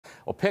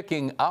Well,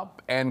 picking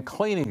up and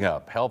cleaning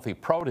up healthy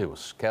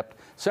produce kept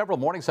several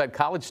Morningside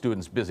College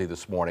students busy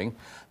this morning.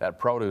 That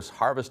produce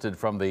harvested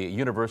from the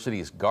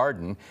university's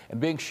garden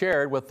and being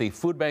shared with the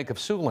Food Bank of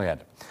Siouxland.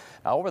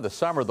 Now, over the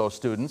summer, those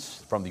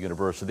students from the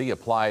university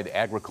applied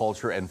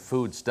agriculture and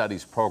food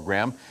studies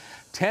program,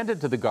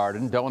 tended to the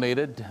garden,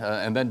 donated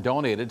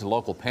to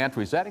local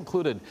pantries. That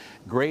included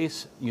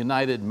Grace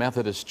United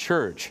Methodist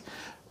Church.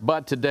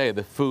 But today,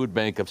 the Food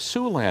Bank of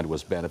Siouxland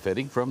was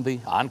benefiting from the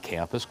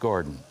on-campus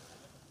garden.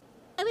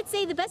 I would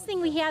say the best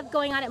thing we have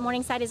going on at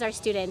Morningside is our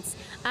students.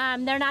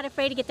 They're not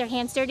afraid to get their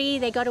hands dirty.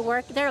 They go to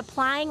work. They're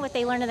applying what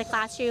they learn in the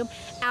classroom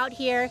out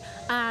here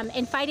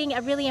and fighting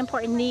a really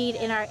important need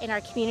in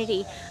our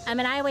community. And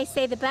I always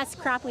say the best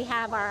crop we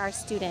have are our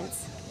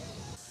students.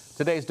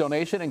 Today's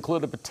donation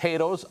included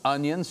potatoes,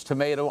 onions,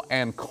 tomato,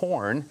 and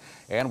corn.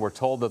 And we're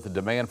told that the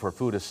demand for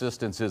food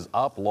assistance is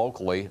up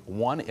locally.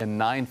 1 in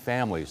 9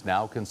 families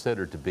now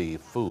considered to be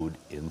food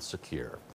insecure.